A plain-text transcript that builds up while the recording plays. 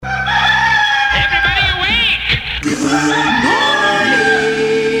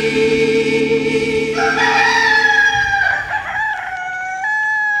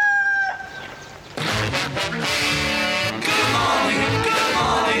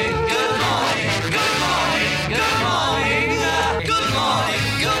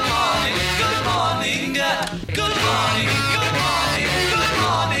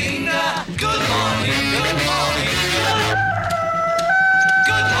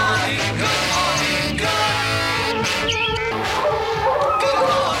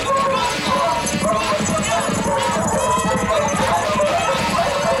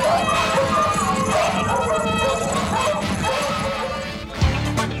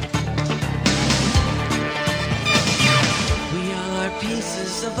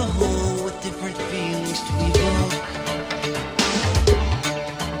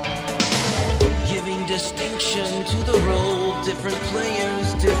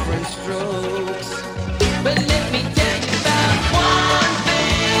different strokes. But let me tell you about one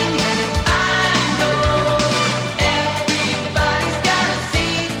thing I know. Everybody's got a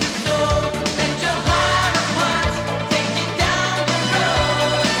seed to sow. Let your heart of hearts take you down the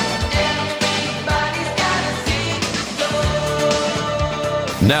road. Everybody's got a seed to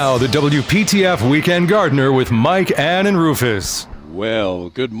sow. Now the WPTF Weekend Gardener with Mike, Ann, and Rufus. Well,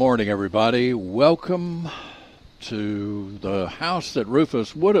 good morning, everybody. Welcome to the house that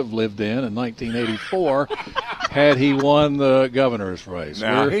Rufus would have lived in 1984 had he won the governor's race.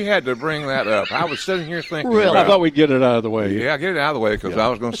 Now, he had to bring that up. I was sitting here thinking. Really? I thought we'd get it out of the way. Yeah, get it out of the way because I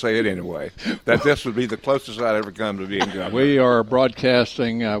was going to say it anyway, that this would be the closest I'd ever come to being governor. We are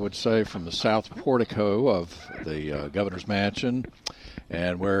broadcasting, I would say, from the south portico of the governor's mansion,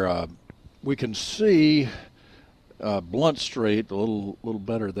 and where we can see Blunt Street a little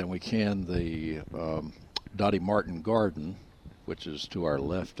better than we can the Dottie Martin Garden, which is to our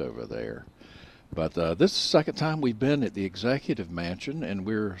left over there. But this is the second time we've been at the Executive Mansion, and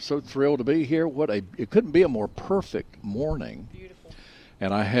we're so thrilled to be here. It couldn't be a more perfect morning. Beautiful.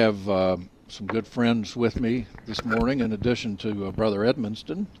 And I have some good friends with me this morning, in addition to Brother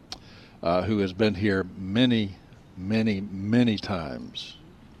Edmonston, who has been here many, many, many times.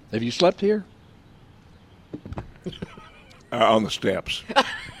 Have you slept here? On the steps.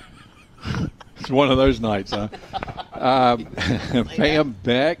 It's one of those nights, huh? Pam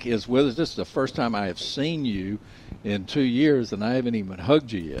Beck is with us. This is the first time I have seen you in 2 years, and I haven't even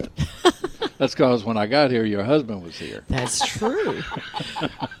hugged you yet. That's because when I got here, your husband was here. That's true.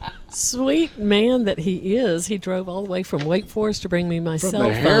 Sweet man that he is. He drove all the way from Wake Forest to bring me my cell From phone.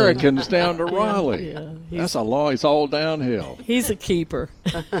 the Hurricanes down to Raleigh. Yeah, That's a long. It's all downhill. He's a keeper.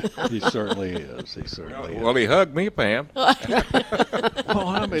 He certainly is. He certainly is. Well, he hugged me, Pam. Oh,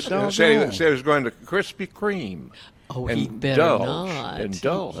 I mean, Said he was going to Krispy Kreme. Oh, he better Indulge. not.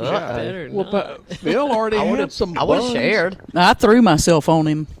 Indulge. He Yeah. better Well, not. but Phil already had some I would have buns. shared. I threw myself on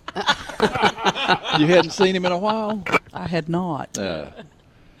him. You hadn't seen him in a while? I had not.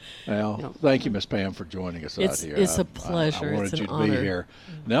 Well, thank you, Miss Pam, for joining us It's- out here. it's a pleasure. I wanted It's you an to honor. be here.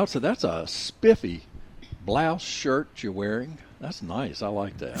 Now, so that's a spiffy blouse shirt you're wearing. That's nice. I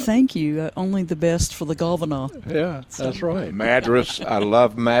like that. Thank you. Only the best for the governor. Yeah, that's right. Madras. I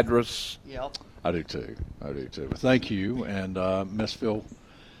love Madras. Yep. I do too. But thank you. And Miss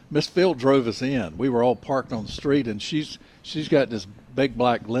Phil drove us in. We were all parked on the street, and she's got this big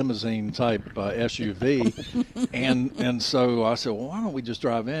black limousine type SUV, and so I said, well, why don't we just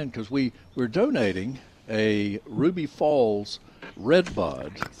drive in, because we're donating a Ruby Falls red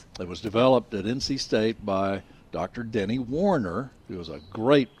bud that was developed at NC State by Dr. Denny Warner, who was a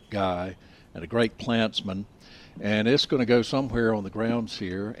great guy and a great plantsman, and it's going to go somewhere on the grounds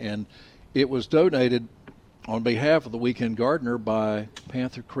here, and it was donated on behalf of the Weekend Gardener by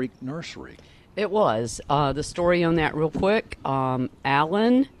Panther Creek Nursery. It was. The story on that real quick,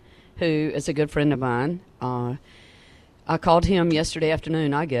 Alan, who is a good friend of mine, I called him yesterday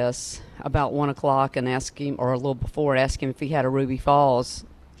afternoon, I guess, about 1 o'clock and asked him, or a little before, asked him if he had a Ruby Falls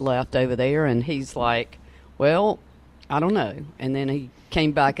left over there, and he's like, well, I don't know. And then he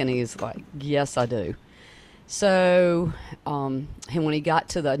came back and he's like, yes, I do. So and when he got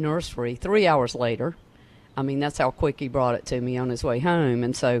to the nursery 3 hours later, I mean, that's how quick he brought it to me on his way home.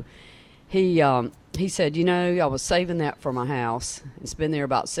 And so he said, you know, I was saving that for my house. It's been there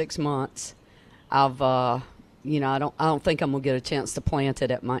about 6 months. I've, I don't think I'm gonna get a chance to plant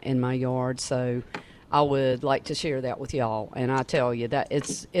it in my yard. So I would like to share that with y'all. And I tell you that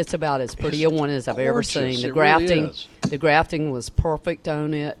it's about as pretty a one as I've ever seen. It really is. The grafting was perfect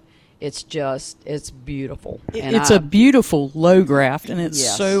on it. It's beautiful. And It's a beautiful low graft, and it's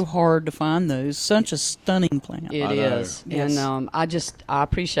Yes. so hard to find those. Such a stunning plant. It I know. is. Yes. And I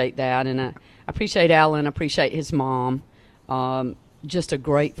appreciate that. And I appreciate Alan, I appreciate his mom. Just a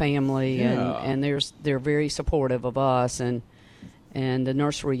great family. Yeah. And they're very supportive of us and the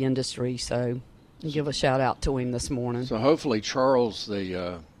nursery industry. So give a shout out to him this morning. So hopefully Charles,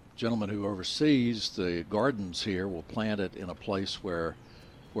 the gentleman who oversees the gardens here, will plant it in a place where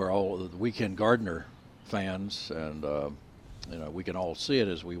all the Weekend Gardener fans and we can all see it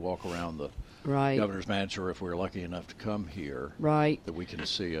as we walk around the Right. Governor's Mansion, or if we're lucky enough to come here, Right. that we can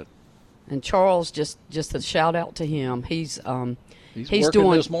see it. And Charles, just a shout out to him. He's He's working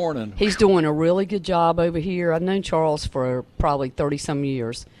doing this morning. He's doing a really good job over here. I've known Charles for probably 30-some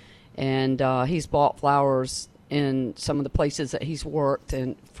years, and he's bought flowers in some of the places that he's worked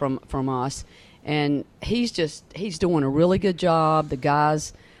and from us. And he's doing a really good job. The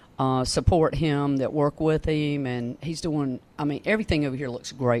guys support him, that work with him, and he's doing. I mean, everything over here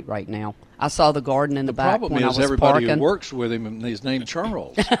looks great right now. I saw the garden in the back Problem when I is was everybody parking. who works with him, and he's named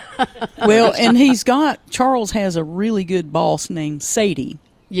Charles. Well, and Charles has a really good boss named Sadie.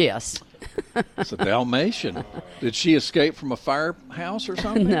 Yes. It's a Dalmatian. Did she escape from a firehouse or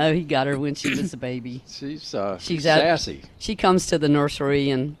something? No, he got her when she was a baby. She's She's out- sassy. She comes to the nursery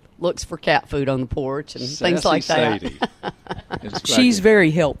and looks for cat food on the porch and things Sassy like that. Sadie. It's She's like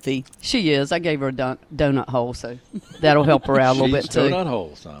very healthy. She is. I gave her a donut hole, so that'll help her out a little she's bit too. donut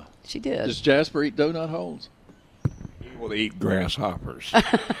holes, huh? She did. Does Jasper eat donut holes? He will eat grasshoppers.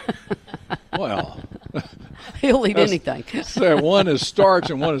 Well, He'll eat anything. so one is starch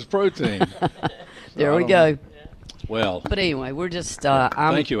and one is protein. There we I go. don't Well, But anyway, we're just.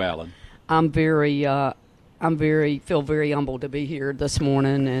 thank you, Alan. I'm very feel very humbled to be here this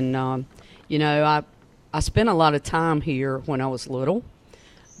morning, and you know, I spent a lot of time here when I was little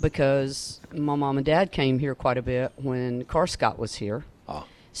because my mom and dad came here quite a bit when Carscott was here. Ah.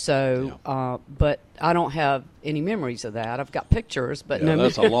 So, but I don't have any memories of that. I've got pictures, but Yeah, no,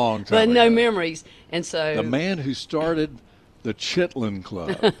 that's a long time but no ago. memories. And so, The man who started the Chitlin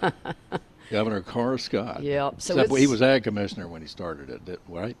Club, Governor Carscott. Yeah, so Except he it's- was ag commissioner when he started it,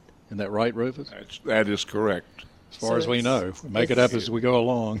 right? Isn't that right, Rufus? That is correct. As far So as we it's- know, we make it up as we go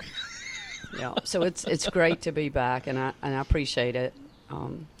along. yeah, so it's great to be back, and I appreciate it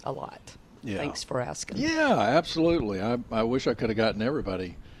a lot. Yeah. Thanks for asking. Yeah, absolutely. I wish I could have gotten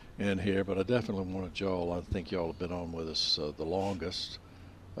everybody in here, but I definitely wanted y'all. I think y'all have been on with us the longest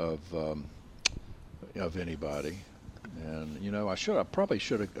of anybody. And you know, I probably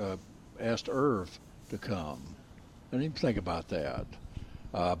should have asked Irv to come. I didn't even think about that.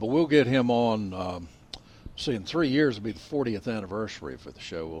 But we'll get him on. See, in 3 years will be the 40th anniversary for the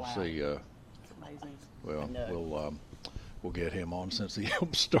show. We'll see. Well, we'll get him on since he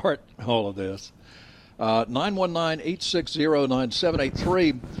helped start all of this.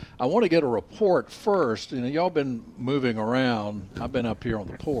 919-860-9783. I want to get a report first. You know, y'all been moving around. I've been up here on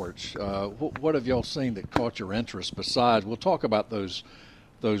the porch. What have y'all seen that caught your interest? Besides, we'll talk about those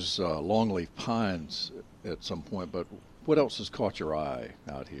longleaf pines at some point. But what else has caught your eye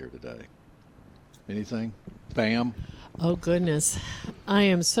out here today? Anything? Bam. Oh, goodness. I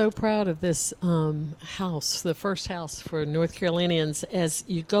am so proud of this house, the first house for North Carolinians. As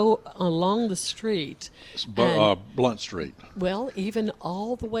you go along the street, and- Blunt Street. well, even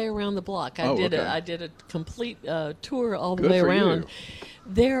all the way around the block. I Oh, did okay. I did a complete tour all the Good way for around. you.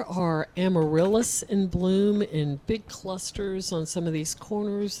 There are amaryllis in bloom in big clusters on some of these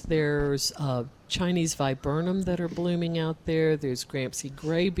corners. There's Chinese viburnum that are blooming out there. There's Grampsy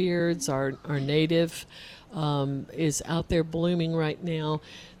graybeards, our native, is out there blooming right now.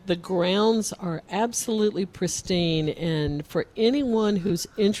 The grounds are absolutely pristine, and for anyone who's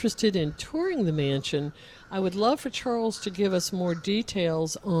interested in touring the mansion, I would love for Charles to give us more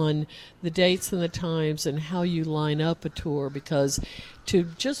details on the dates and the times and how you line up a tour, because to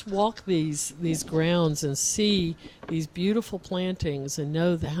just walk these grounds and see these beautiful plantings and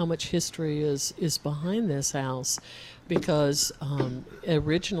know how much history is behind this house, because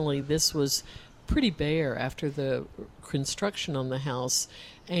originally this was pretty bare after the construction on the house,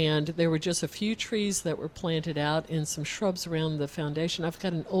 and there were just a few trees that were planted out and some shrubs around the foundation. I've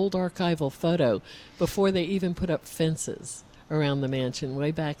got an old archival photo before they even put up fences around the mansion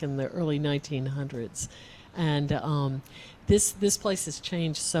way back in the early 1900s, and this place has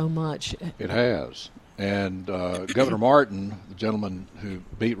changed so much. It has. And Governor Martin, the gentleman who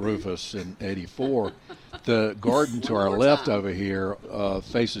beat Rufus in '84, the garden to our left over here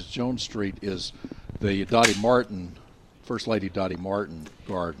faces Jones Street, is the Dottie Martin, First Lady Dottie Martin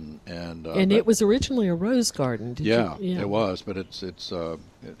garden, and It was originally a rose garden. yeah, it was, but it's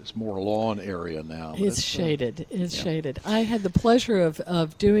more lawn area now. But It's shaded. It's shaded. I had the pleasure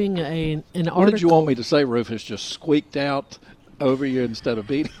of doing an article. What did you want me to say, Rufus? Just squeaked out over you instead of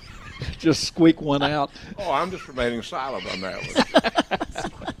beating? Just squeak one out. Oh, I'm just remaining silent on that one.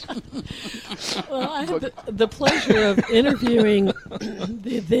 Well, I had the pleasure of interviewing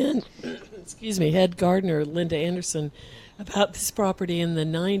the then, head gardener, Linda Anderson, about this property in the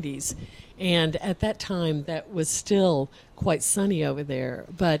 90s. And at that time, that was still quite sunny over there.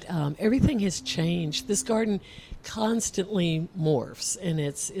 But everything has changed. This garden constantly morphs, and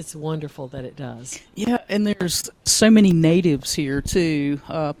it's wonderful that it does. Yeah, and there's so many natives here too.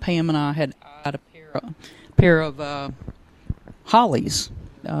 Pam and I had a pair of hollies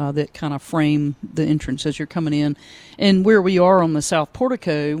that kind of frame the entrance as you're coming in. And where we are on the south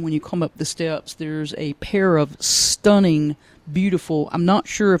portico, when you come up the steps, there's a pair of stunning beautiful. I'm not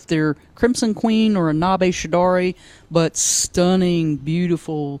sure if they're Crimson Queen or a Nabe Shidari, but stunning,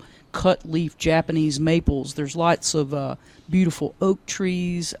 beautiful cut leaf Japanese maples. There's lots of beautiful oak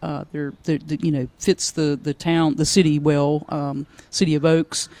trees. They're fits the town, the city well. City of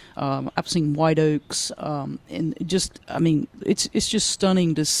Oaks. I've seen white oaks, and it's just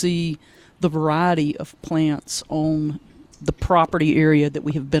stunning to see the variety of plants on the property area that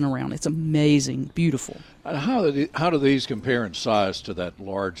we have been around. It's amazing, beautiful. And how do these compare in size to that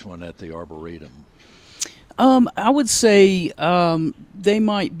large one at the Arboretum? I would say they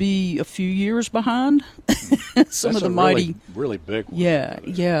might be a few years behind. Some of the mighty, really big one.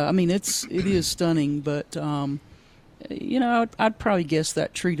 Yeah. I mean, it is stunning, but I'd probably guess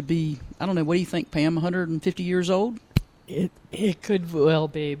that tree to be, I don't know. What do you think, Pam? 150 years old? It could well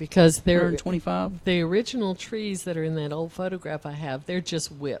be, because they're 125. the original trees that are in that old photograph I have. They're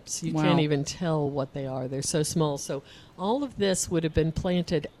just whips. You Wow. can't even tell what they are. They're so small. So all of this would have been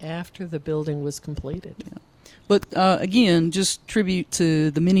planted after the building was completed. Yeah. But again, just tribute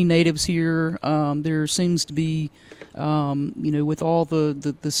to the many natives here. There seems to be, with all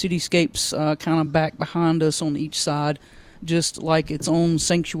the cityscapes kind of back behind us on each side, just like its own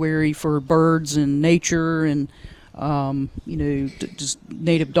sanctuary for birds and nature, and just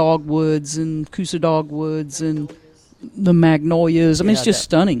native dogwoods and Coosa dogwoods and the magnolias. I mean, it's just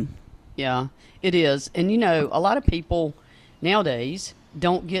stunning. Yeah, it is. And, a lot of people nowadays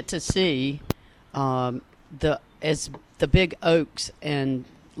don't get to see the big oaks and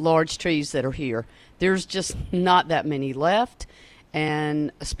large trees that are here. There's just not that many left,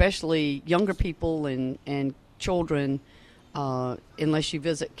 and especially younger people and children, unless you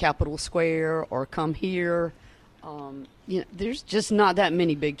visit Capitol Square or come here, there's just not that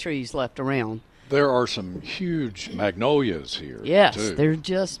many big trees left around. There are some huge magnolias here. Yes, too. they're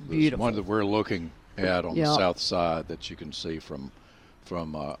just There's beautiful. one that we're looking at on Yeah. the south side that you can see from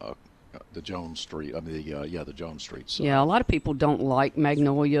the Jones Street. The Jones Street side. Yeah, a lot of people don't like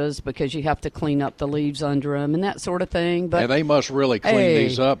magnolias because you have to clean up the leaves under them and that sort of thing. But And they must really clean Hey.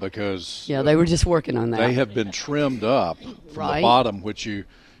 these up, because yeah, they were just working on that. they have been trimmed up from Right. the bottom, which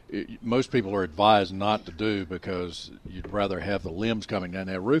most people are advised not to do, because you'd rather have the limbs coming down.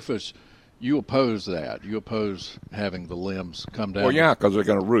 Now, Rufus, you oppose that. You oppose having the limbs come down. Well, yeah, because they're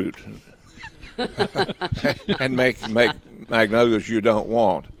going to root and make magnolias you don't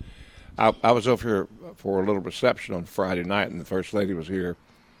want. I was over here for a little reception on Friday night, and the First Lady was here,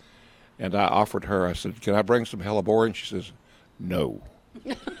 and I offered her, I said, "Can I bring some hellebore?" And she says, "No."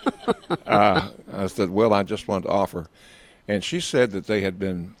 I said, "Well, I just wanted to offer." And she said that they had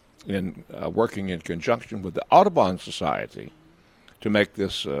been working in conjunction with the Audubon Society to make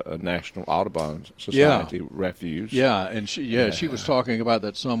this a National Audubon Society refuge. Yeah, and she was talking about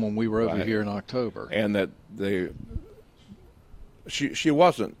that some when we were over Right. here in October. And that she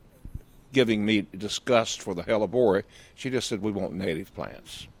wasn't giving me disgust for the hellebore. She just said, we want native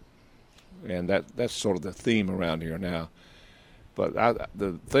plants. And that's sort of the theme around here now. But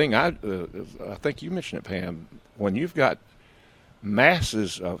the thing I think you mentioned it, Pam, when you've got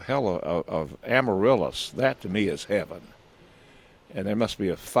masses of of amaryllis, that to me is heaven. And there must be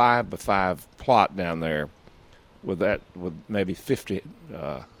a 5x5 plot down there with maybe 50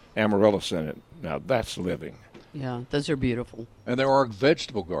 amaryllis in it. Now that's living. Yeah, those are beautiful. And there are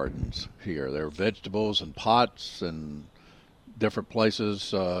vegetable gardens here. There are vegetables and pots and different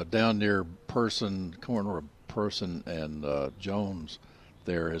places down near corner of Person and Jones.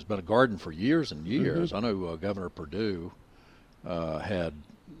 There has been a garden for years and years. I know Governor Perdue had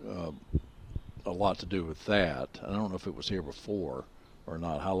a lot to do with that. I don't know if it was here before or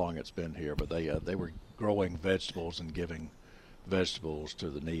not, how long it's been here, but they were growing vegetables and giving vegetables to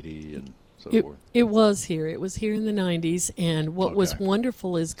the needy and so forth. It was here. It was here in the 90s. And what was Okay.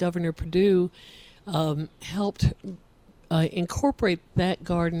 wonderful is Governor Perdue helped incorporate that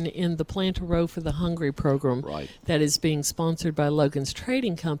garden in the Plant a Row for the Hungry program Right. that is being sponsored by Logan's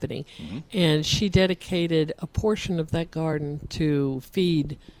Trading Company. And she dedicated a portion of that garden to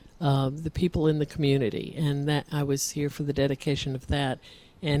feed the people in the community. And that I was here for the dedication of that.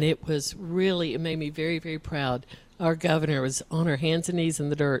 And it made me very, very proud. Our governor was on her hands and knees in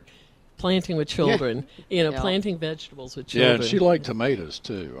the dirt, planting with children, Yeah. planting vegetables with Yeah, children. and she liked tomatoes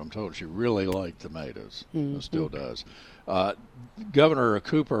too. I'm told she really liked tomatoes. Still does. Governor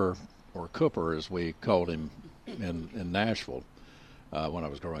Cooper, or Cooper as we called him in Nashville when I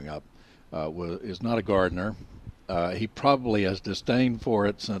was growing up, is not a gardener. He probably has disdain for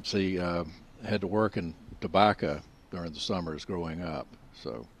it since he had to work in tobacco during the summers growing up.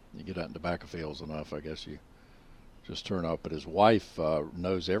 So you get out in tobacco fields enough, I guess you just turn up. But his wife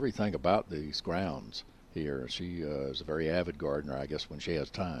knows everything about these grounds here. She is a very avid gardener, I guess, when she has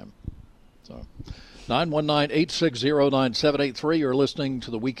time. So 919-860-9783. You're listening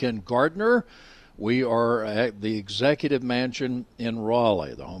to The Weekend Gardener. We are at the Executive Mansion in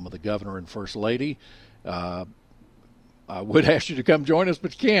Raleigh, the home of the Governor and First Lady. I would ask you to come join us,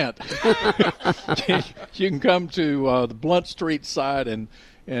 but you can't. You can come to the Blunt Street side and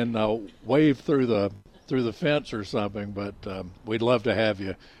wave through the fence or something, but we'd love to have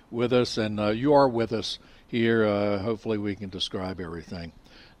you with us, and you are with us here. Hopefully we can describe everything.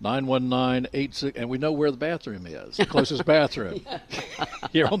 919-86, and we know where the bathroom is, the closest bathroom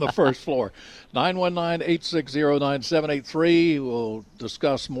here on the first floor. 919-860-9783. We'll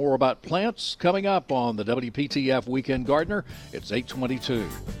discuss more about plants coming up on the WPTF Weekend Gardener. It's 8:22.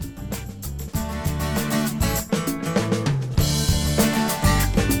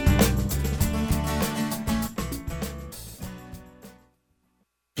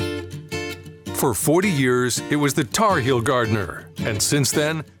 For 40 years, it was the Tar Heel Gardener. And since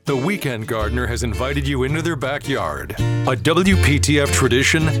then, the Weekend Gardener has invited you into their backyard. A WPTF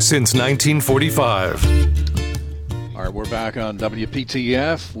tradition since 1945. All right, we're back on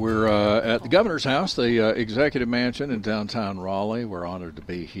WPTF. We're at the Governor's House, the Executive Mansion in downtown Raleigh. We're honored to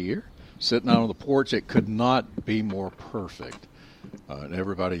be here. Sitting out on the porch, it could not be more perfect. And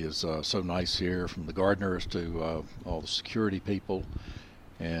everybody is so nice here, from the gardeners to all the security people.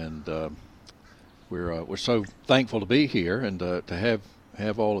 And we're so thankful to be here and to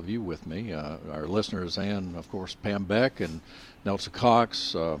have all of you with me, our listeners, and of course Pam Beck and Nelson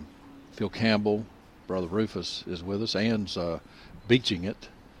Cox, Phil Campbell, Brother Rufus is with us. Ann's beaching it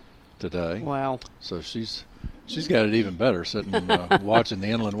today. Wow. So she's got it even better, sitting watching the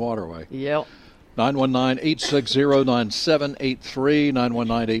inland waterway. Yep. 919-860-9783,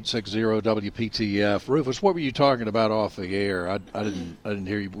 919-860-WPTF. Rufus, what were you talking about off the air? I didn't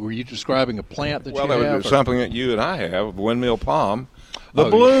hear you. Were you describing a plant that you have? Well, that was something that you and I have, windmill palm. The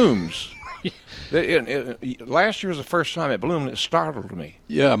blooms. Last year was the first time it bloomed, and it startled me.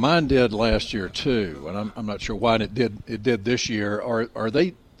 Yeah, mine did last year too, and I'm not sure why it did this year. Are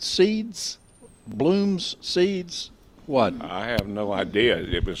they seeds? Blooms, seeds? What? I have no idea.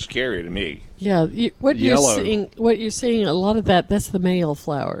 It was scary to me. Yeah, what Yellow. you're seeing, a lot of that's the male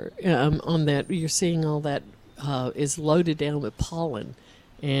flower. On that, you're seeing all that is loaded down with pollen,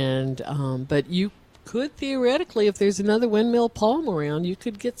 and but you could theoretically, if there's another windmill palm around, you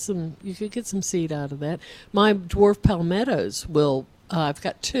could get some seed out of that. My dwarf palmettos will. I've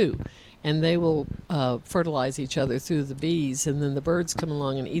got two. And they will fertilize each other through the bees, and then the birds come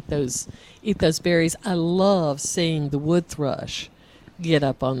along and eat those berries. I love seeing the wood thrush get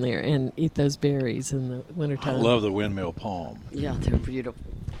up on there and eat those berries in the wintertime. I love the windmill palm. Yeah, they're beautiful.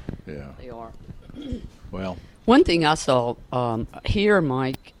 Yeah. They are. Well, One thing I saw here,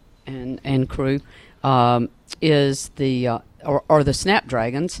 Mike and crew, is the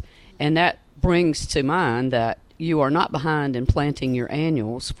snapdragons, and that brings to mind that you are not behind in planting your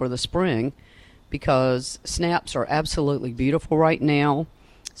annuals for the spring, because snaps are absolutely beautiful right now.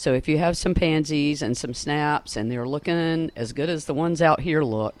 So if you have some pansies and some snaps and they're looking as good as the ones out here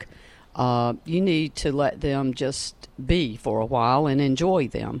look, you need to let them just be for a while and enjoy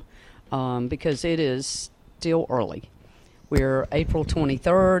them, because it is still early. We're April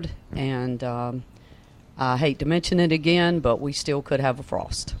 23rd, and I hate to mention it again, but we still could have a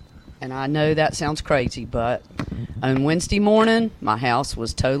frost. And I know that sounds crazy, but on Wednesday morning, my house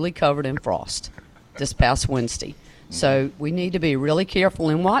was totally covered in frost this past Wednesday. So we need to be really careful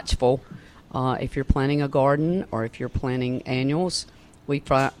and watchful if you're planting a garden or if you're planting annuals. We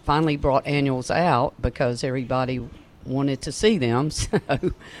finally brought annuals out because everybody wanted to see them, so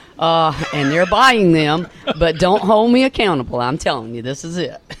and they're buying them, but don't hold me accountable. I'm telling you, this is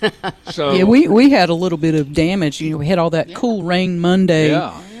it. so Yeah, we had a little bit of damage. We had all that cool rain Monday.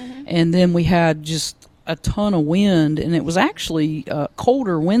 Yeah. And then we had just a ton of wind, and it was actually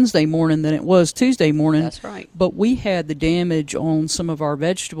colder Wednesday morning than it was Tuesday morning. That's right. But we had the damage on some of our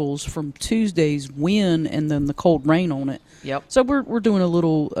vegetables from Tuesday's wind and then the cold rain on it. Yep. So we're doing a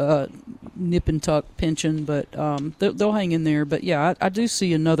little nip and tuck pinching, but they'll hang in there. But yeah, I do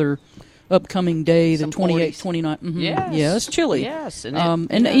see another upcoming day, the Some 28th, 40s. 29th. Mm-hmm. Yes. Yeah, it's chilly. Yes. And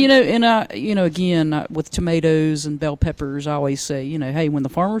again, with tomatoes and bell peppers, I always say, hey, when the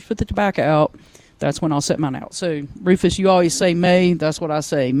farmers put the tobacco out, that's when I'll set mine out. So, Rufus, you always say May. That's what I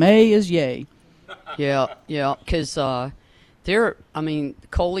say. May is yay. Yeah, because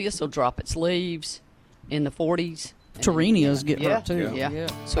coleus will drop its leaves in the 40s. Torinias get hurt, too. Yeah.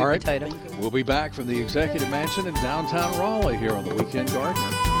 Sweet All right. potato. We'll be back from the Executive Mansion in downtown Raleigh here on the Weekend Gardener.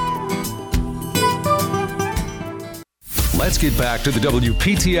 let's get back to the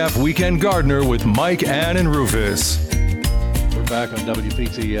WPTF Weekend Gardener with Mike, Ann, and Rufus. We're back on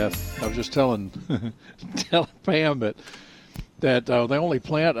WPTF. I was just telling Pam that the only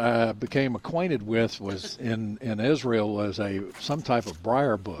plant I became acquainted with was in Israel was some type of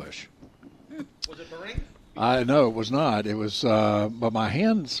briar bush. Was it Marine? I know it was not. It was, but my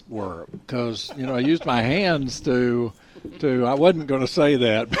hands were, because I used my hands to. I wasn't going to say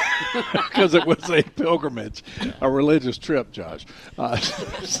that because it was a pilgrimage, a religious trip, Josh. But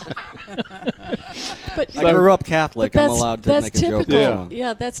I grew up Catholic. I'm allowed to that's make a joke. typical.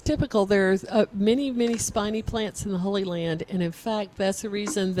 Yeah, that's typical. There's many spiny plants in the Holy Land, and in fact, that's the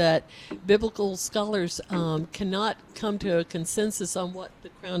reason that biblical scholars cannot come to a consensus on what the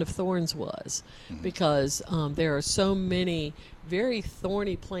crown of thorns was, because there are so many very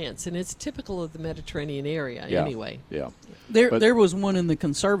thorny plants, and it's typical of the Mediterranean area anyway. Yeah. There was one in the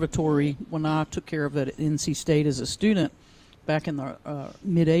conservatory when I took care of it at NC State as a student back in the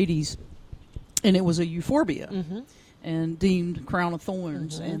mid 80s, and it was a euphorbia and deemed crown of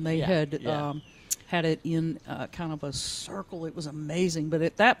thorns, and they had it in kind of a circle. It was amazing, but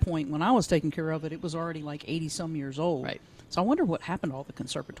at that point when I was taking care of it, it was already like 80 some years old. Right. So I wonder what happened to all the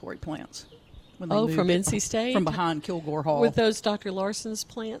conservatory plants. When they Oh, moved from it NC State? from behind Kilgore Hall. With those Dr. Larson's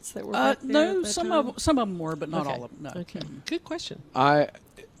plants that were back there no, at that some time? of them were, but not all of them. No. Okay, good question.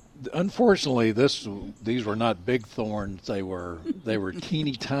 Unfortunately, these were not big thorns. They were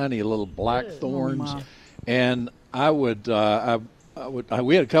teeny tiny little black thorns, my. and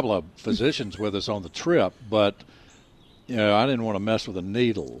we had a couple of physicians with us on the trip, but I didn't want to mess with a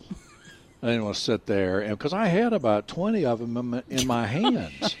needle. I didn't want to sit there, and because I had about 20 of them in my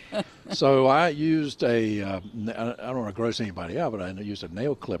hands, so I used I don't want to gross anybody out, but I used a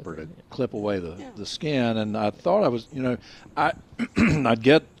nail clipper to clip away the skin, and I thought I was, I'd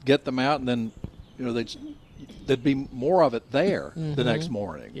get them out, and then, there'd be more of it there the next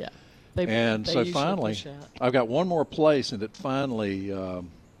morning. Yeah. So usually finally, push out. I've got one more place, and it finally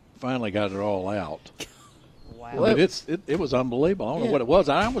got it all out. Wow. But it was unbelievable. I don't know what it was.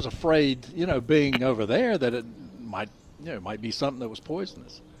 I was afraid, being over there, that it might be something that was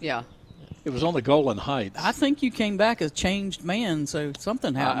poisonous. Yeah. It was on the Golan Heights. I think you came back a changed man, so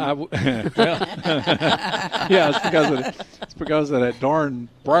something happened. It's because of that darn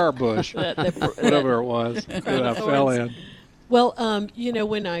briar bush, whatever it was, that I fell in. Well,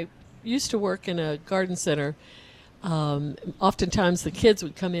 when I used to work in a garden center, oftentimes the kids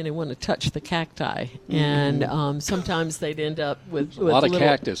would come in and want to touch the cacti, and sometimes they'd end up with a lot of little,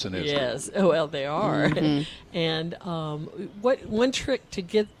 cactus in Israel. Yes, oh well, they are. And one trick to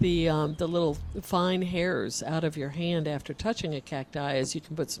get the little fine hairs out of your hand after touching a cacti is you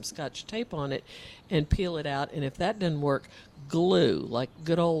can put some Scotch tape on it and peel it out, and if that doesn't work, glue, like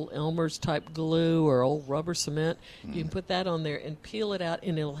good old Elmer's type glue or old rubber cement, you can put that on there and peel it out,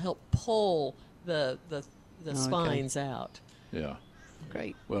 and it'll help pull the spines out. Yeah.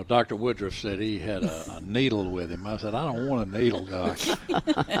 Great. Well, Dr. Woodruff said he had a needle with him. I said, I don't want a needle, Doc.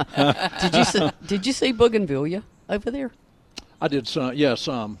 Did you see Bougainvillea over there? I did some. Yeah,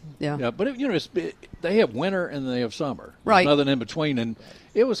 some. Yeah. But they have winter and they have summer. Right. There's nothing in between, and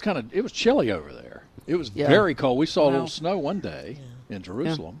it was chilly over there. It was very cold. We saw a little snow one day in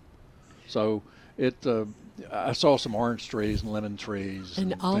Jerusalem. So I saw some orange trees and lemon trees And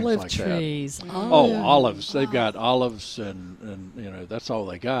things olive like trees. that. Oh, olives! They've got olives, and that's all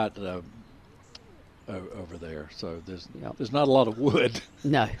they got over there. So there's not a lot of wood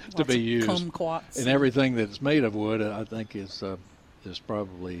No. to be used. Kumquats. And everything that's made of wood, I think, is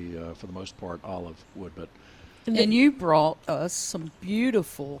probably for the most part olive wood. But And you brought us some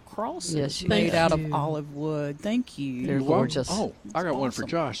beautiful crosses Yes, you made did. out Thank of you. olive wood. Thank you. They're gorgeous. Oh, I got one for awesome.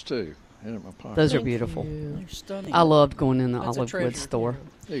 Josh too. In my pocket. Those are Thank beautiful. you. They're stunning. I loved going in the That's a olive wood treasure. store.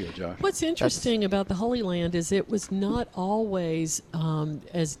 There you go, Josh. What's interesting about the Holy Land is it was not always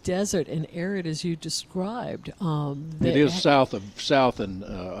as desert and arid as you described. It is south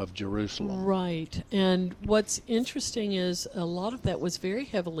of Jerusalem. Right. And what's interesting is a lot of that was very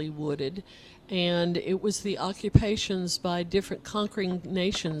heavily wooded, and it was the occupations by different conquering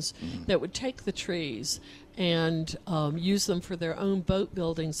nations that would take the trees and use them for their own boat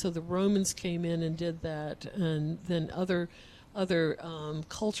building. So the Romans came in and did that, and then other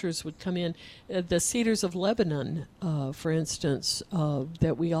cultures would come in. The cedars of Lebanon, for instance,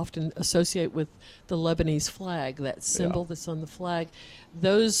 that we often associate with the Lebanese flag, that symbol that's on the flag,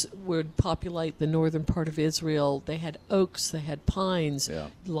 those would populate the northern part of Israel. They had oaks, they had pines,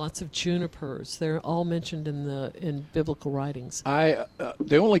 lots of junipers. They're all mentioned in biblical writings.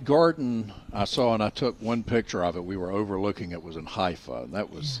 The only garden I saw, and I took one picture of it, we were overlooking it, was in Haifa, and that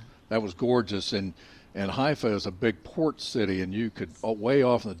was gorgeous. And And Haifa is a big port city, and you could way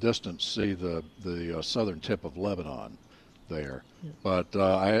off in the distance see the southern tip of Lebanon there. Yeah.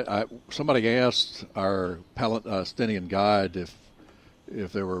 But somebody asked our Palestinian guide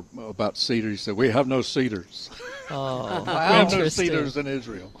if there were about cedars. He said, "We have no cedars. Oh, We have no interesting. cedars in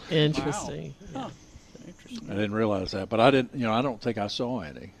Israel." Interesting. Wow. Yeah. Interesting. I didn't realize that, but I didn't. I don't think I saw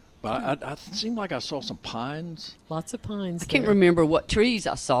any. But I seemed like I saw some pines. Lots of pines. I can't there. remember what trees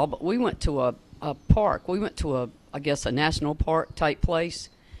I saw, but we went to a park. We went to I guess a national park type place.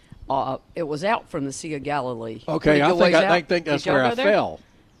 It was out from the Sea of Galilee. Okay, Did I you go ways think out? that's Did y'all where go I there? fell.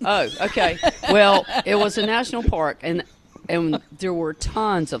 Oh, okay. Well, it was a national park, and there were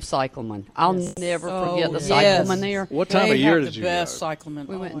tons of cyclamen. I'll Yes. never Oh, forget the yes. cyclamen there. What time They of year have did the you best go? cyclamen.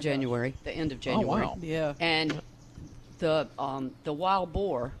 We Oh went in my God. January, the end of January. wow. Yeah. And the wild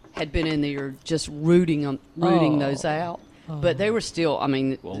boar had been in there just rooting those out. But they were still, I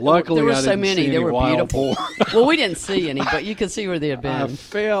mean, Well, luckily there were I so didn't many. see They any were wild beautiful. boar. Well, we didn't see any, but you could see where they had I been.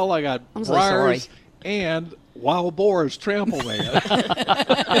 fell. I got I'm so briars sorry. and wild boars trampled me.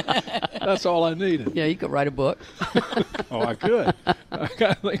 That's all I needed. Yeah, you could write a book. Oh, I could. I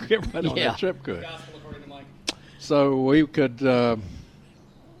think everybody on Yeah. that trip could. So we could,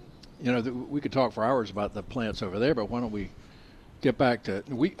 we could talk for hours about the plants over there, but why don't we get back to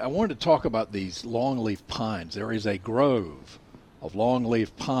I wanted to talk about these longleaf pines. There is a grove of longleaf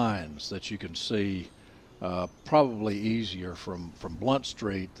pines that you can see probably easier from Blunt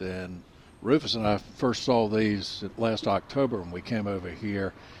Street. And Rufus and I first saw these last October when we came over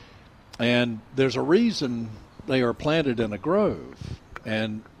here. And there's a reason they are planted in a grove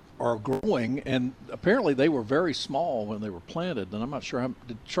and are growing, and apparently they were very small when they were planted. And I'm not sure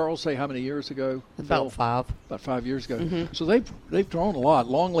did Charles say how many years ago? Phil? About 5. About 5 years ago. So they've grown a lot.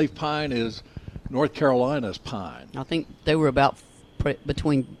 Longleaf pine is North Carolina's pine, I think they were about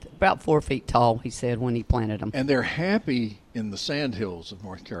 4 feet tall, he said, when he planted them. and they're happy in the sandhills of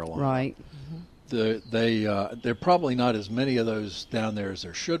North Carolina. Right. They're probably not as many of those down there as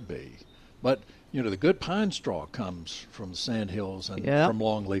there should be, but the good pine straw comes from the sandhills and Yep. from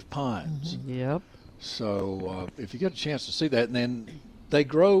longleaf pines. Yep. So if you get a chance to see that, and then they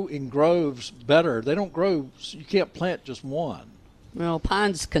grow in groves better. They don't grow. You can't plant just one. Well,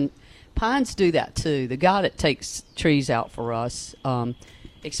 pines do that too. The guy that takes trees out for us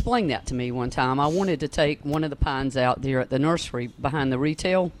explained that to me one time. I wanted to take one of the pines out there at the nursery behind the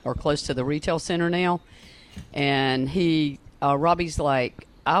retail, or close to the retail center now, and Robbie's like,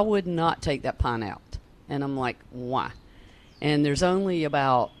 I would not take that pine out. And I'm like, why? And there's only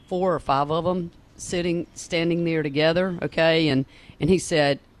about 4 or 5 of them standing there together, okay? And he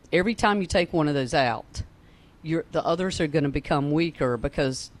said, every time you take one of those out, the others are going to become weaker,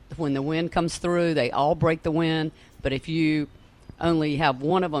 because when the wind comes through, they all break the wind. But if you only have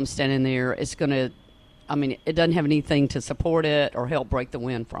one of them standing there, it's going to, it doesn't have anything to support it or help break the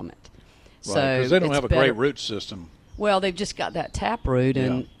wind from it. Right, So because they don't it's have a better. great root system. Well, they've just got that taproot,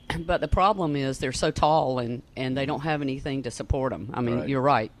 but the problem is they're so tall and they don't have anything to support them. Right. You're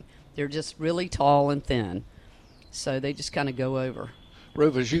right. They're just really tall and thin, so they just kind of go over.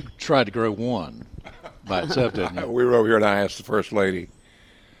 Rufus, you tried to grow one by itself, didn't you? We were over here, and I asked the First Lady,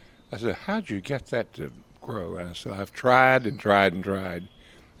 I said, how'd you get that to grow? And I said, I've tried and tried and tried.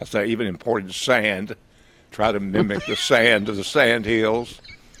 I said, I even imported sand, try to mimic the sand of the sand hills.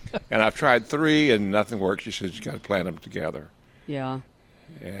 And I've tried 3, and nothing works. She says, you got to plant them together. Yeah.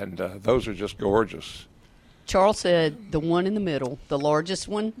 And those are just gorgeous. Charles said the one in the middle, the largest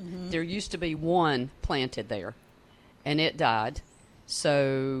one, there used to be one planted there, and it died.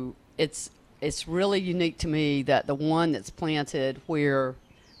 So it's really unique to me that the one that's planted where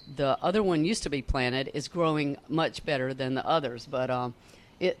the other one used to be planted is growing much better than the others. But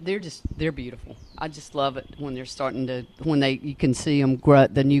they're beautiful. I just love it when they're you can see them grow,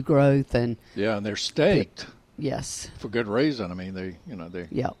 the new growth, and Yeah, and they're staked yes, for good reason. they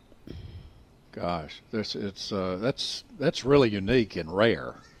yep. Gosh, that's really unique and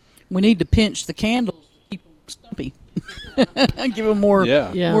rare. We need to pinch the candles to keep them stumpy. Give them more,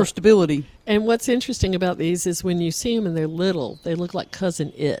 Yeah. more stability. And what's interesting about these is when you see them and they're little, they look like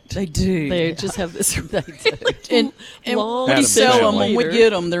Cousin It. They do. They just have this and long. we Adam sell them when we centimeter. get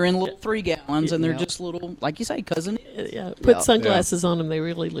them. They're in little 3 gallons, and they're Yeah. just little, like you say, cousin. Yeah, put Yeah. sunglasses on them; they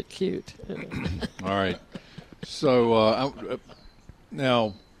really look cute. All right. So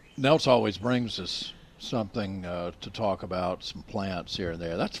now, Nelts always brings us something to talk about, some plants here and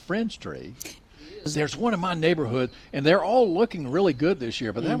there. That's French tree. There's one in my neighborhood, and they're all looking really good this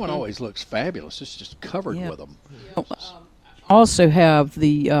year, but that one always looks fabulous. It's just covered Yeah. with them. Also have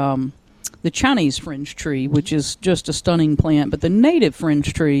the the Chinese fringe tree, which is just a stunning plant. But the native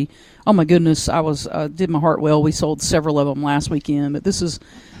fringe tree, oh my goodness, I was did my heart well. We sold several of them last weekend, but this is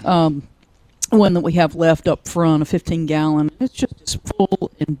one that we have left up front, a 15-gallon. It's just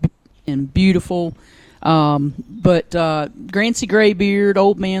full and beautiful. But Grancy Graybeard,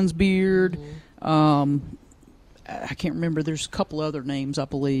 Old Man's Beard. I can't remember. There's a couple other names, I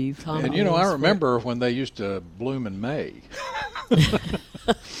believe. And I remember when they used to bloom in May.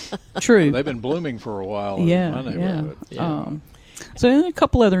 True. They've been blooming for a while in my neighborhood. So a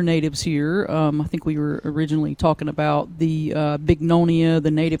couple other natives here. I think we were originally talking about the Bignonia,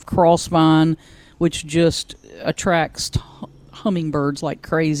 the native crossvine, which just attracts hummingbirds like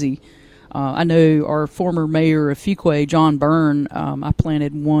crazy. I know our former mayor of Fuquay, John Byrne, I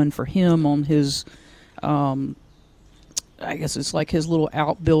planted one for him on his, I guess it's like his little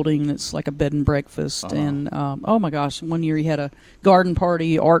outbuilding that's like a bed and breakfast. And oh my gosh, one year he had a garden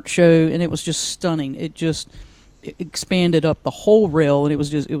party, art show, and it was just stunning. It expanded up the whole rail, and it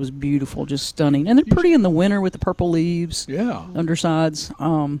was beautiful, just stunning. And they're pretty in the winter with the purple leaves, undersides.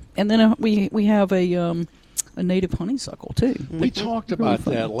 And then we have a native honeysuckle too. We talked about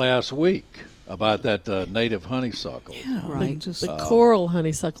that last week, about that native honeysuckle. Yeah, right. The coral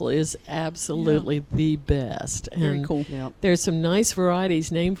honeysuckle is absolutely the best. Very and cool. There's some nice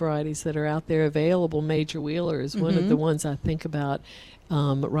varieties, name varieties, that are out there available. Major Wheeler is one of the ones I think about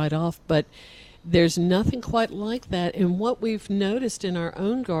right off. But there's nothing quite like that. And what we've noticed in our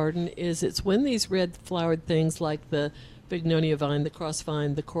own garden is it's when these red-flowered things like the Bignonia vine, the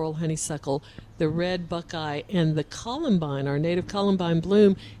crossvine, the coral honeysuckle, the red buckeye, and the columbine, our native columbine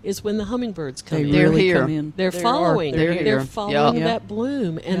bloom, is when the hummingbirds come in. They're really here. come in. They're following. They're They're here. following Yeah. that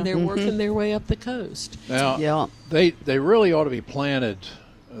bloom, and they're working their way up the coast. Now, they really ought to be planted.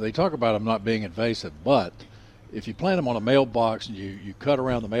 They talk about them not being invasive, but if you plant them on a mailbox and you cut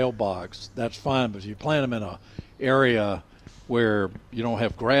around the mailbox, that's fine. But if you plant them in an area where you don't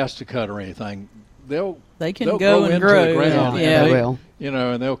have grass to cut or anything, they'll go and into grow. the ground, Yeah. and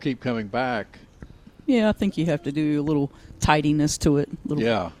and they'll keep coming back. Yeah, I think you have to do a little tidiness to it, a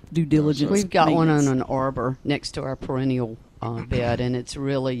little due diligence. We've got one maintenance. on an arbor next to our perennial bed, and it's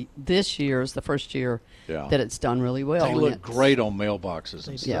really, this year is the first year that it's done really well. They and look it's- great on mailboxes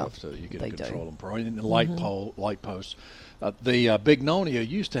and Yeah, stuff, so you can they control do. them. And light posts. The Bignonia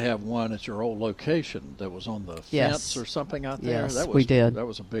used to have one at your old location that was on the fence or something out there. Yes, that was, we did. That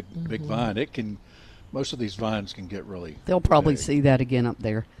was a big vine. It can. Most of these vines can get really. They'll probably big. see that again up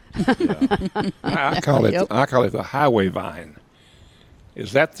there. I call it. I call it the highway vine.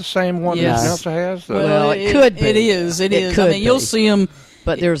 Is that the same one Yes. that Nelson has? Well, it could be. It is. It is. I could mean, you'll be. see them.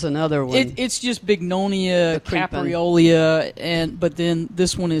 But there's another one. It's just Bignonia, The creeping. Capreolia, but then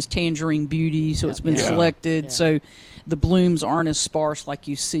this one is Tangerine Beauty, so it's been selected. Yeah. So the blooms aren't as sparse like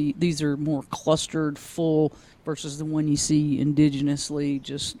you see. These are more clustered, full, versus the one you see indigenously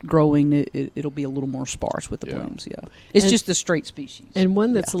just growing. It'll be a little more sparse with the blooms. Yeah, it's And- just a straight species. And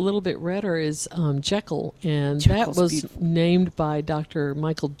one that's a little bit redder is Jekyll, and Jekyll's that was beautiful. named by Dr.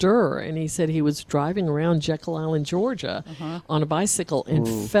 Michael Durr, and he said he was driving around Jekyll Island, Georgia, on a bicycle and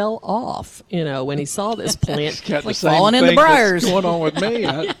fell off. When he saw this plant, Got the like same falling in the thing that's briars. going on with me.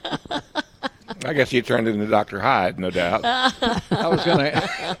 I guess you turned it into Dr. Hyde, no doubt. I was going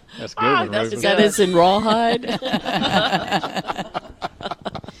to. That's good. one, is Reuben. that is in rawhide?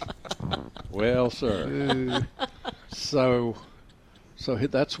 Well, sir. So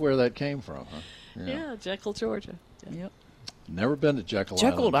that's where that came from, huh? Yeah, Jekyll, Georgia. Yep. Never been to Jekyll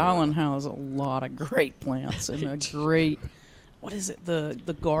Island. Jekyll Island has a lot of great plants and a great, what is it,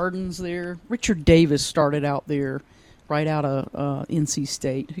 the gardens there. Richard Davis started out there right out of NC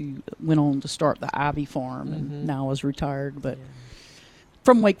State, who went on to start the Ivy Farm and now is retired, but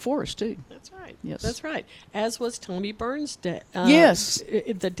from Wake Forest too. That's right. Yes. That's right. As was Tommy Burns' dad. Yes.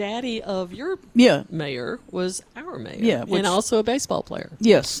 The daddy of your Yeah. mayor was our mayor. Yeah, which- and also a baseball player.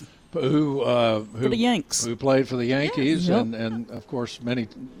 Yes. Who For the Yanks. who played for the Yankees, Yep. and of course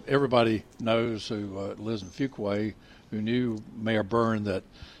everybody knows who lives in Fuquay, who knew Mayor Byrne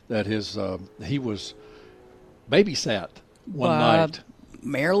that his he was babysat one By night.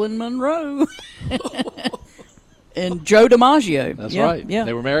 Marilyn Monroe. And Joe DiMaggio. That's Yeah, right. Yeah.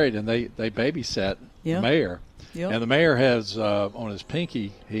 They were married, and they babysat Yeah. the mayor. Yep. And the mayor has on his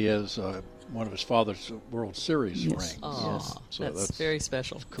pinky he has one of his father's World Series Yes. rings. Oh, So that's very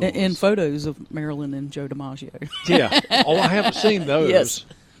special. cool. And photos of Marilyn and Joe DiMaggio. Yeah. Oh, I haven't seen those. Yes.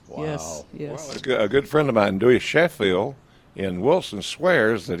 Wow. Yes. Yes. A good friend of mine, Dewey Sheffield, in Wilson,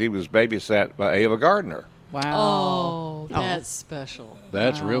 swears that he was babysat by Ava Gardner. Wow. Oh, that's special.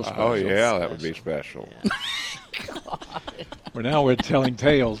 That's real special. Oh, yeah, that would be special. We're telling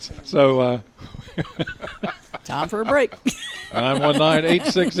tales. So Time for a break.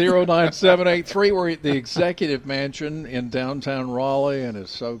 919-860-9783. We're at the Executive Mansion in downtown Raleigh, and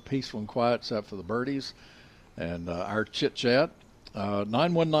it's so peaceful and quiet except for the birdies and our chit-chat.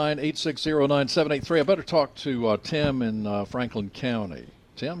 919-860-9783. I better talk to Tim in Franklin County.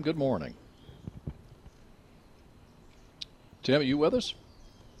 Tim, good morning. Tim, are you with us?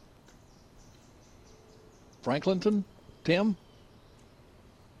 Franklinton? Tim?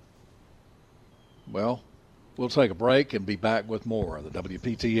 Well, we'll take a break and be back with more of the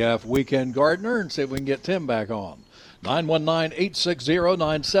WPTF Weekend Gardener and see if we can get Tim back on.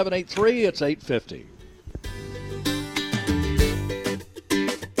 919-860-9783. It's 850.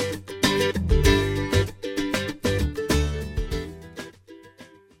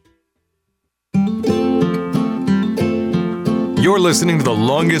 You're listening to the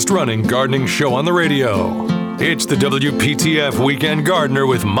longest-running gardening show on the radio. It's the WPTF Weekend Gardener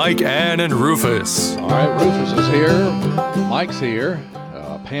with Mike, Ann, and Rufus. All right, Rufus is here. Mike's here.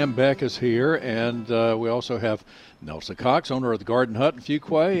 Pam Beck is here. And we also have Nelson Cox, owner of the Garden Hut in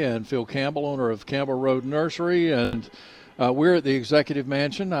Fuquay, and Phil Campbell, owner of Campbell Road Nursery. And we're at the Executive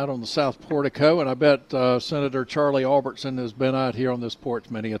Mansion out on the South Portico. And I bet Senator Charlie Albertson has been out here on this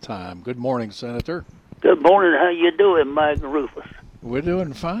porch many a time. Good morning, Senator. Good morning. How you doing, Mike and Rufus? We're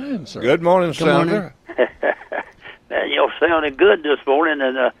doing fine, sir. Good morning, Senator. Man, y'all sounded good this morning,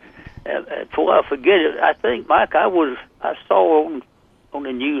 and before I forget it, I think, Mike, I saw on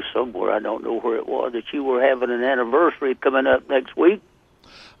the news somewhere, I don't know where it was, that you were having an anniversary coming up next week.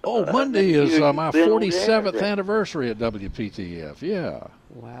 Oh, Monday is my been 47th there. anniversary at WPTF. Yeah.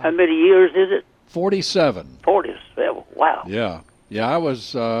 Wow. How many years is it? 47. 47. Wow. Yeah. Yeah, I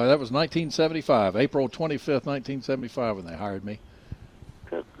was, that was 1975, April 25th, 1975 when they hired me.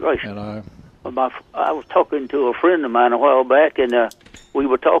 Good gracious. And I was talking to a friend of mine a while back, and we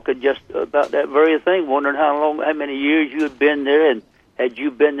were talking just about that very thing, wondering how many years you had been there, and had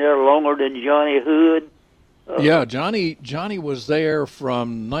you been there longer than Johnny Hood? yeah, Johnny was there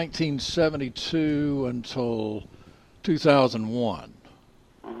from 1972 until 2001.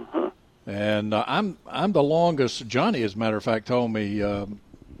 Uh-huh. And I'm the longest. Johnny, as a matter of fact, told me a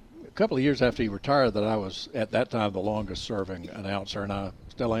couple of years after he retired that I was at that time the longest serving announcer, and I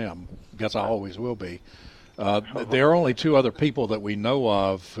still am. Guess I always will be. There are only two other people that we know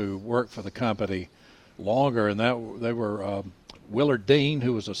of who worked for the company longer, and they were Willard Dean,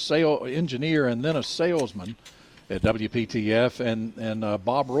 who was a engineer and then a salesman at WPTF, and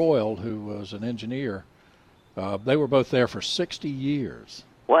Bob Royal, who was an engineer. They were both there for 60 years.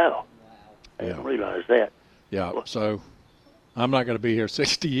 Wow. I Yeah. didn't realize that. Yeah, so I'm not going to be here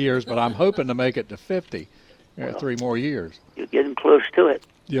 60 years, but I'm hoping to make it to 50. 3 more years. You're getting close to it.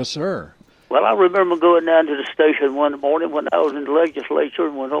 Yes, sir. Well, I remember going down to the station one morning when I was in the legislature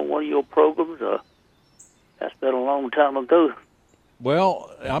and went on one of your programs. That's been a long time ago.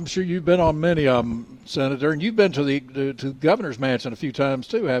 Well, I'm sure you've been on many of them, Senator, and you've been to the governor's mansion a few times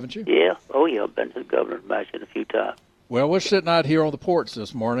too, haven't you? Yeah. Oh, yeah. I've been to the governor's mansion a few times. Well, we're sitting out here on the porch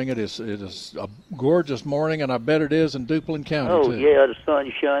this morning. It is a gorgeous morning, and I bet it is in Duplin County, Oh, too. yeah. The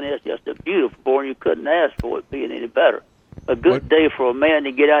sunshine is just a beautiful morning. You couldn't ask for it being any better. A good day for a man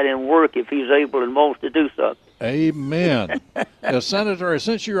to get out and work if he's able and wants to do something. Amen. Senator,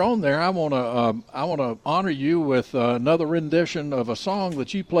 since you're on there, I want to honor you with another rendition of a song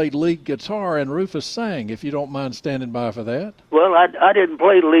that you played lead guitar and Rufus sang, if you don't mind standing by for that. Well, I didn't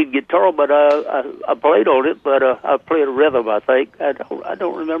play the lead guitar, but I played on it. But I played a rhythm, I think. I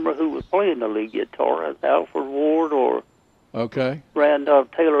don't remember who was playing the lead guitar, Alfred Ward or Okay.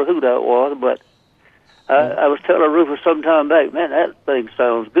 Randolph Taylor, who that was. But I was telling Rufus some time back, man, that thing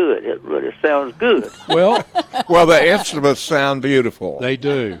sounds good. It really sounds good. Well, Well, the instruments sound beautiful. they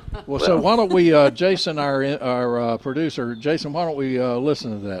do. Well, so why don't we, Jason, our producer, Jason, why don't we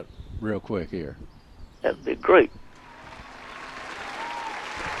listen to that real quick here? That'd be great.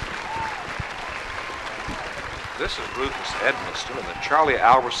 This is Rufus Edmiston and the Charlie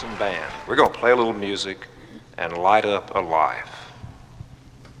Albertson Band. We're going to play a little music and light up a life.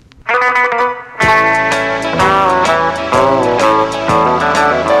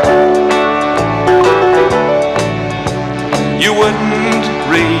 You wouldn't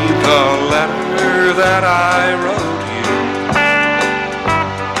read the letter that I wrote you.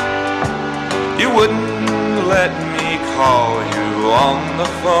 You wouldn't let me call you on the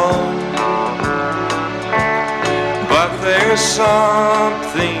phone. But there's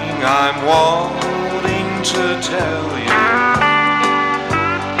something I'm wanting to tell you.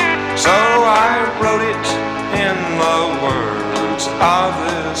 So I wrote it in the words of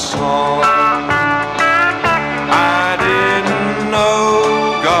this song. I didn't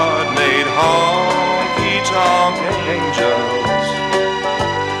made honky-tonk angels.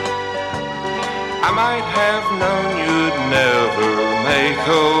 I might have known you'd never make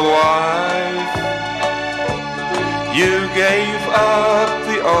a wife. You gave up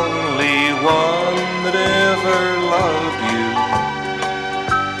the only one that ever loved you,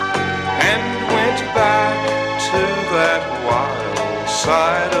 and went back to that wild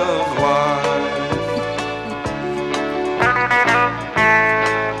side of life.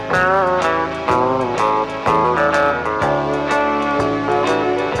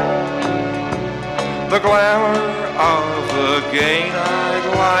 The glamour of a gay night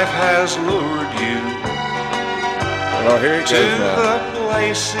life has lured you Oh, here it to goes now. the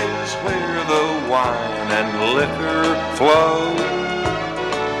places where the wine and liquor flow.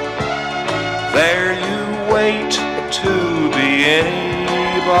 There you wait to be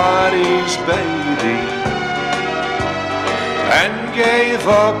anybody's baby, and gave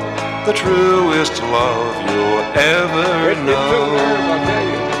up the truest love you'll ever know.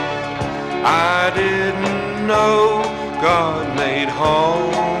 I didn't know God made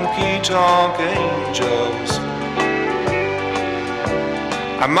honky-tonk angels.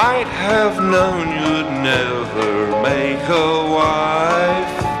 I might have known you'd never make a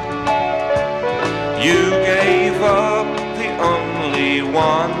wife. You gave up the only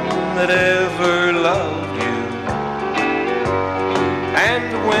one that ever loved you, and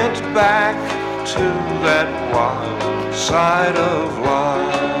went back to that wild side of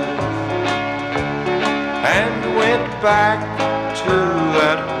life. And went back to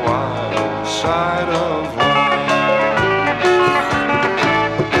that wild side of life.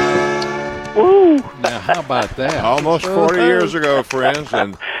 Woo! Now, how about that? Almost 40 years ago, friends,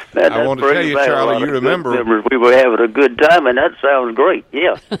 and Man, I want to that tell you, brings back a Charlie, lot you of good remember. memories. We were having a good time, and that sounds great.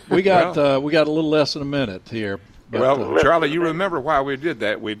 Yeah. We got a little less than a minute here. But, Well, Charlie, you remember why we did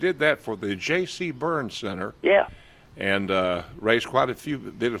that? We did that for the J.C. Burns Center, Yeah. and raised quite a few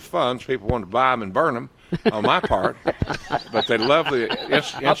bit of funds. People wanted to buy them and burn them on my part, but they loved the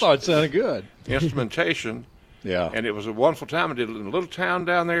I thought it sounded good. instrumentation, Yeah. and it was a wonderful time. I did it in a little town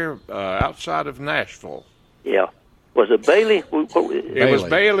down there outside of Nashville. Yeah. Was it Bailey? It was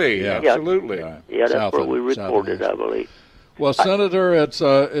Bailey, Yeah. absolutely. Right. Yeah, that's South where of- we south of recorded, I Nashville. believe. Well, Senator, it's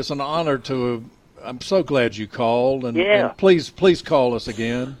an honor to. I'm so glad you called, and, Yeah. and please call us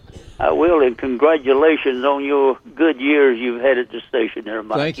again. I will, and congratulations on your good years you've had at the station there,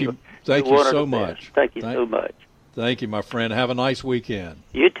 Mike. Thank you. You're Thank you one of so the best. much. Thank you so much. Thank you, my friend. Have a nice weekend.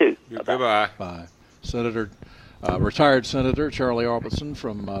 You too. Goodbye. Bye. Senator, retired Senator Charlie Albertson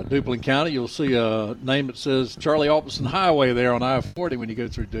from Duplin County. You'll see a name that says Charlie Albertson Highway there on I-40 when you go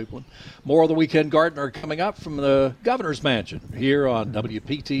through Duplin. More of the Weekend Gardener coming up from the Governor's Mansion here on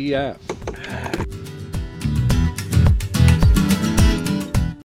WPTF.